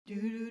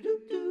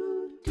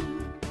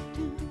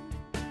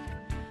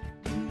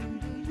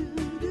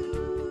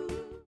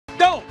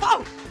Don't!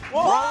 Oh!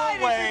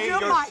 Throw away your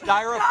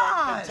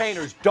styrofoam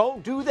containers.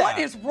 Don't do that. What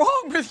is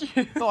wrong with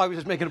you? No, I was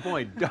just making a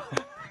point. Don't.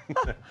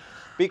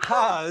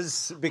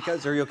 Because,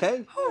 are you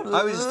okay? Oh,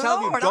 I was just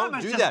telling you, don't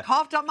do just that.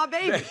 Coughed up my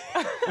baby.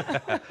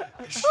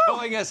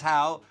 Showing us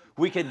how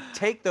we can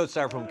take those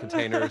styrofoam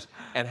containers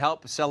and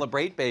help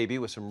celebrate baby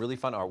with some really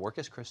fun artwork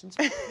is Kristin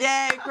Smith.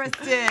 Yay,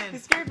 Kristin. You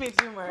scared me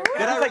too much.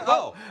 Did I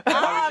go?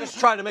 I was just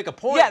trying to make a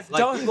point. Yes, like,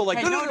 don't. People like,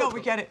 Hey, no,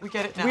 we get it. We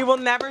get it now. We will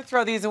never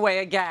throw these away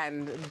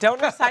again.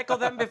 Don't recycle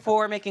them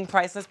before making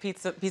priceless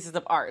pieces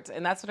of art.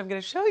 And that's what I'm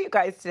going to show you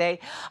guys today.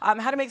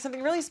 How to make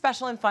something really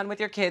special and fun with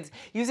your kids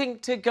using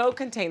to-go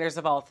containers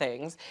of all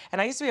things.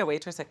 And I used to be a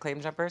waitress at Claim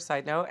Jumper,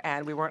 side note,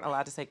 and we weren't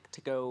allowed to say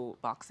to-go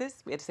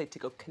boxes. We had to say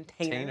to-go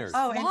containers.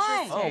 Oh,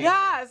 interesting. Oh.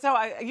 Yeah, so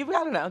I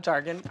don't know,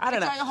 jargon. I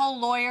don't know. It's like the whole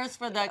lawyers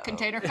for the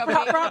container company.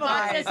 Probably.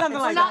 Boxes. Something We're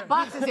like not that.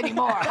 boxes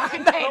anymore. We're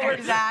containers.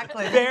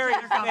 Exactly. Very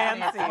That's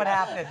fancy. what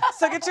happened.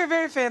 So get your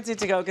very fancy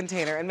to-go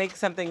container and make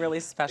something really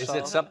special. Is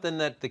it something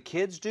that the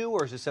kids do,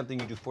 or is it something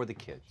you do for the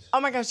kids? Oh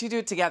my gosh, you do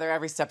it together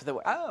every step of the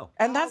way. Oh.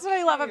 And that's what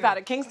I love about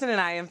it. Kingston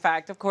and I, in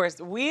fact, of course,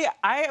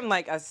 I am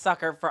like a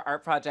sucker for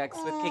art projects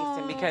with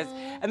Kingston because,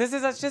 and this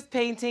is us just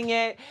painting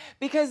it,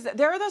 because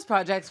there are those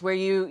projects where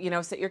you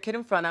sit your kid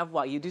in front of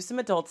while you do some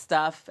adult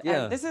stuff.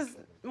 Yeah. And this is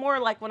more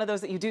like one of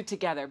those that you do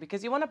together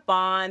because you want to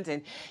bond,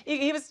 and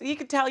he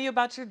could tell you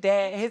about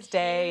his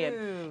day,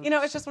 and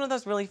it's just one of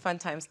those really fun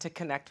times to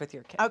connect with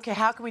your kids. Okay,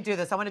 how can we do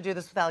this? I want to do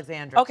this with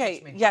Alexandra. Okay,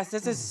 Teach me. yes,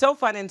 this is so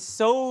fun and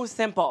so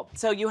simple.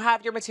 So you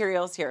have your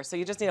materials here. So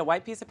you just need a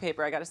white piece of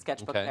paper. I got a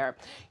sketchbook there.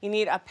 You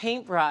need a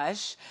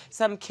paintbrush,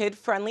 some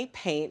kid-friendly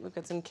paint. We've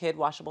got some kid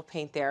washable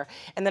paint there.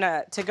 And then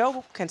a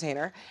to-go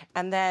container.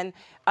 And then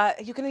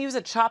you can use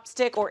a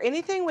chopstick or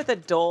anything with a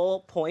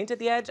dull point at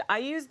the edge. I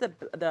use the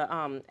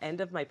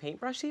end of my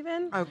paintbrush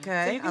even.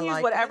 Okay, So you can I use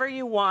like whatever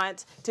you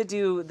want to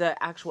do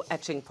the actual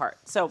etching part.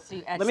 So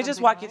you etch let me just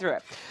something walk you on through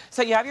it.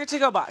 So you have your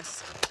to-go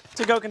box.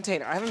 To-go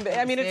container. I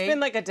mean, it's been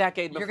like a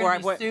decade You're before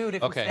going to be sued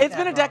if you say It's that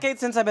been a wrong. decade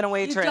since I've been a You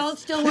waitress. don't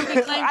still work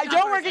at Claim I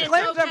don't work at Jumpers.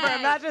 Claim It's Jumper. okay.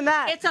 Imagine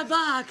that. It's a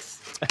box.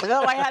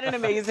 No, I had an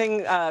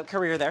amazing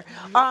career there.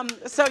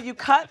 So you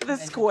cut the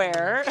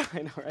square.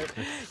 I know, right?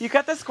 You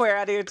cut the square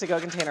out of your to-go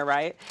container,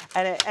 right?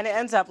 And it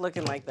ends up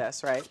looking like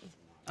this, right?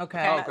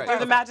 Okay. Oh, great. Through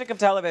the magic of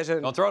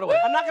television. Don't throw it away.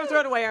 I'm not going to throw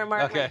it away,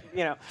 Mark. Okay.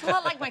 It's a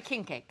lot like my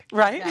king cake.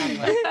 Right?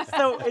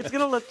 So it's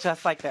going to look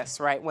just like this,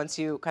 right, once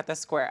you cut the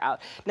square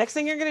out. Next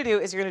thing you're going to do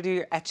is you're going to do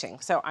your etching.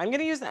 So I'm going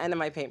to use the end of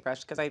my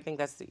paintbrush because I think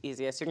that's the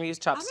easiest. You're going to use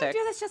I'm going chopstick. to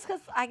do this just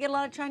because I get a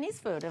lot of Chinese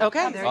food.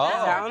 Okay, there you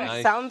go.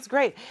 Nice. sounds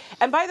great.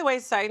 And by the way,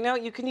 side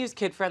note, you can use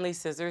kid-friendly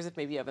scissors if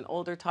maybe you have an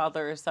older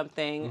toddler or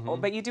something,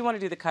 but you do want to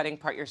do the cutting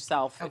part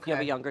yourself if you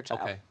have a younger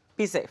child. Okay.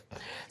 Be safe.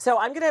 So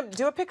I'm going to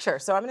do a picture.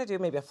 So I'm going to do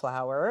maybe a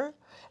flower,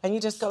 and you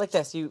just go like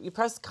this. You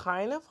press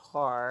kind of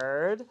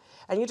hard,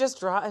 and you just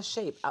draw a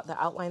shape, the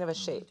outline of a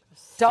shape.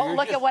 Don't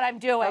look at what I'm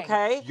doing.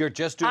 Okay? You're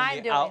just doing I'm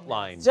the doing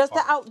outline. Just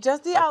part.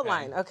 the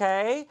outline,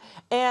 okay?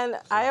 And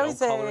I always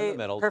don't color in say the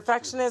middle.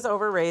 perfection is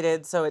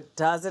overrated, so it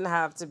doesn't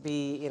have to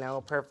be,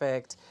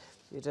 perfect.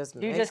 You just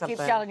You make just something.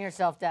 keep telling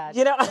yourself that.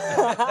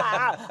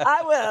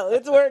 I will.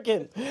 It's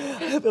working.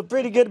 I feel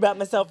pretty good about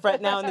myself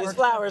right now in these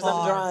flowers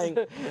I'm drawing.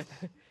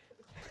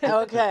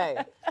 Okay.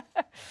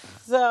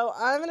 So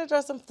I'm going to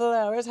draw some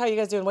flowers. How are you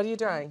guys doing? What are you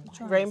drawing?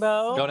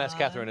 Rainbow? Don't ask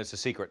Catherine. It's a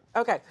secret.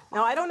 Okay.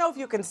 Now, I don't know if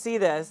you can see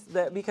this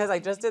because I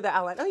just did the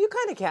outline. Oh, you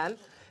kind of can.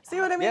 See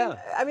what I mean? Yeah.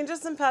 I mean,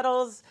 just some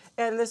petals,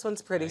 and this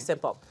one's pretty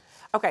simple.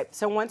 Okay,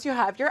 so once you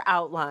have your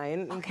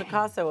outline, and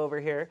Picasso over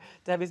here,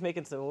 Debbie's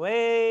making some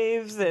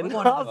waves and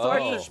all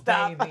sorts of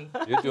stuff. Baby.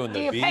 You're doing the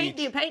Do you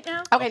beach. paint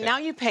now? Okay, now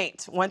you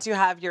paint once you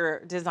have your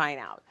design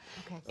out.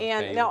 Okay.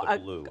 And Okay, now with the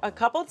blue. a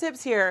couple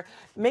tips here,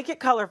 make it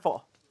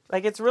colorful.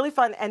 Like, it's really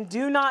fun, and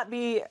do not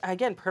be,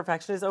 again,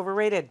 perfection is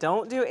overrated.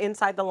 Don't do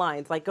inside the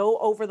lines, like go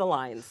over the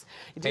lines.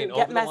 Paint Get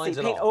over the messy, lines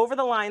at paint all. over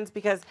the lines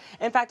because,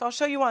 in fact, I'll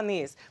show you on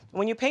these.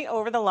 When you paint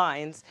over the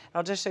lines,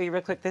 I'll just show you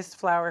real quick, this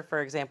flower,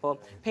 for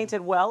example, painted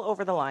well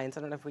over the lines.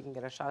 I don't know if we can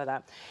get a shot of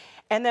that.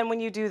 And then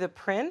when you do the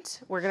print,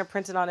 we're gonna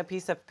print it on a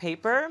piece of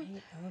paper.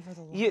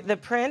 The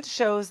print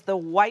shows the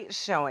white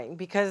showing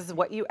because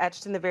what you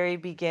etched in the very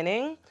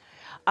beginning,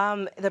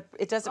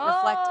 it doesn't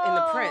reflect in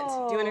the print.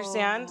 Do you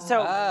understand?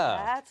 So,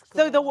 That's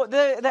so cool.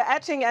 the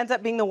etching ends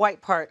up being the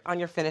white part on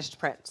your finished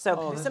print.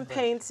 So do some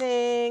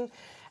painting,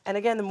 and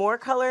again, the more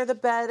color, the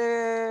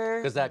better.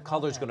 Because that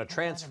color's going to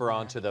transfer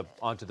onto the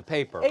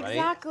paper, right?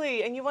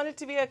 Exactly, and you want it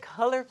to be a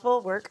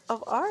colorful work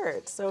of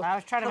art. So I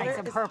was trying to make color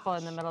some is- purple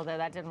in the middle there.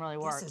 That didn't really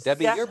work.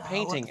 Debbie, Yeah. you're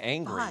painting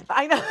angry.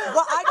 I know.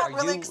 Well, I got Are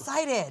really you-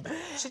 excited.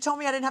 She told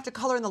me I didn't have to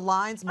color in the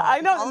lines more.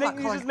 I know, It's all make- about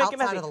you coloring just make it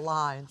outside messy. of the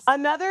lines.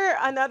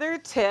 Another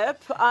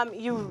tip,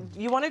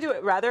 you want to do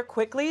it rather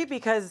quickly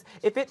because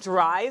if it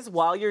dries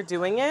while you're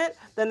doing it,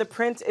 then the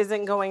print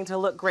isn't going to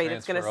look great.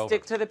 It's going Transfer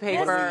to stick over. to the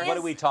paper. This What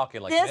are we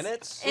talking, like This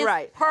minutes? is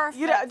right. perfect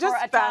You know, just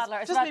for a fast, toddler.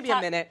 It's just not maybe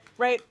a minute,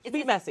 right?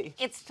 Be messy.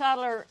 It's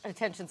toddler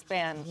attention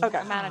span. Okay.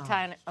 Amount of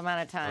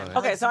time.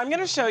 Okay, so I'm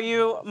gonna show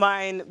you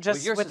mine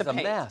just yours with the is a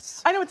paint.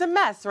 mess. I know it's a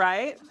mess,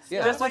 right?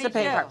 Yeah. Just What with do the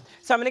you paint do? part.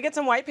 So I'm gonna get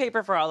some white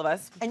paper for all of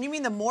us. And you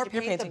mean the more Keep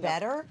your paint, the painting going.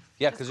 better?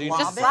 Yeah, because you glob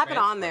Just it? slap it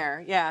on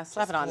there. Yeah,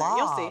 slap it on there.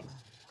 You'll see. glob.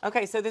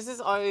 Okay, so this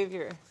is all of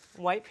your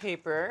white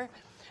paper.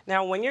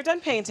 Now, when you're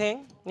done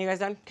painting, you guys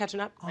done catching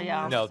up?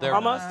 Yeah. No, they're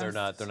Almost.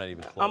 not. They're not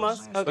even close.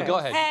 Almost? Okay. But go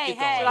ahead. Hey, keep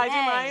going. Should I do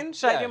Hey. mine?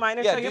 Should I do mine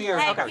and show do you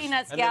yours Hey, first.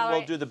 Peanuts And then we'll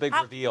Gallery. do the big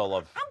reveal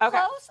of I'm Okay.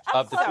 close.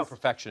 I'm the close. two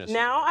perfectionists.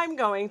 Now I'm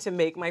going to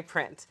make my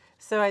print.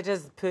 So I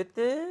just put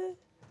the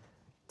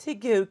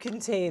to-go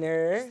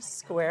container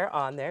square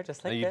on there,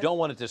 just like Now, you this. don't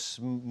want it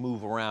to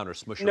move around or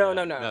smush No, around.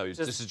 no, no. No, Just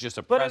this is just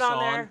a put press it on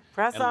there,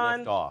 press and on.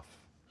 lift off.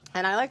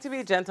 And I like to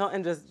be gentle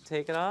and just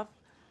take it off.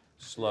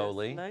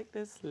 Slowly. Just like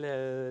this,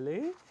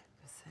 slowly.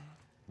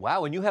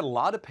 Wow, and you had a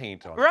lot of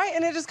paint on it. Right,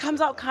 and it just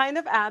comes out kind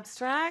of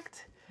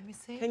abstract. Let me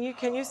see.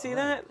 Can you see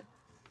that?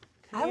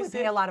 I would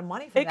pay a lot of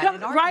money for It that comes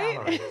in art right.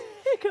 gallery.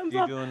 It comes You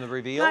out doing the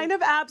reveal? kind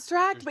of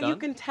abstract, Yours but you done?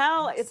 can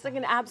tell it's like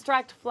an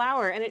abstract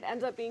flower, and it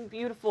ends up being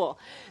beautiful.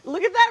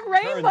 Look at that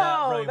rainbow.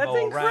 that That's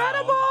rainbow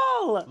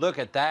incredible. Look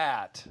at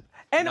that.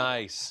 And-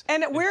 nice.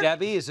 and we're-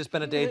 Debbie, has this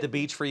been a day at the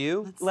beach for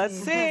you? Let's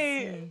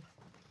see.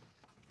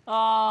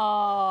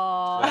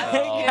 Oh.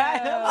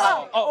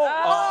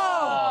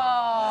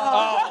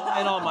 Oh,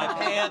 and on my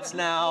pants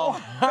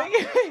now.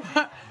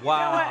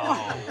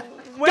 Wow.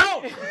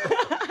 Don't.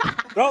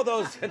 Throw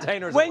those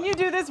containers When away. you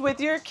do this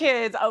with your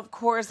kids, of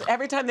course,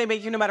 every time they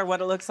make you, no matter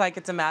what it looks like,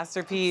 it's a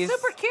masterpiece.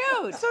 Super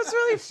cute. So it's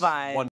really fun.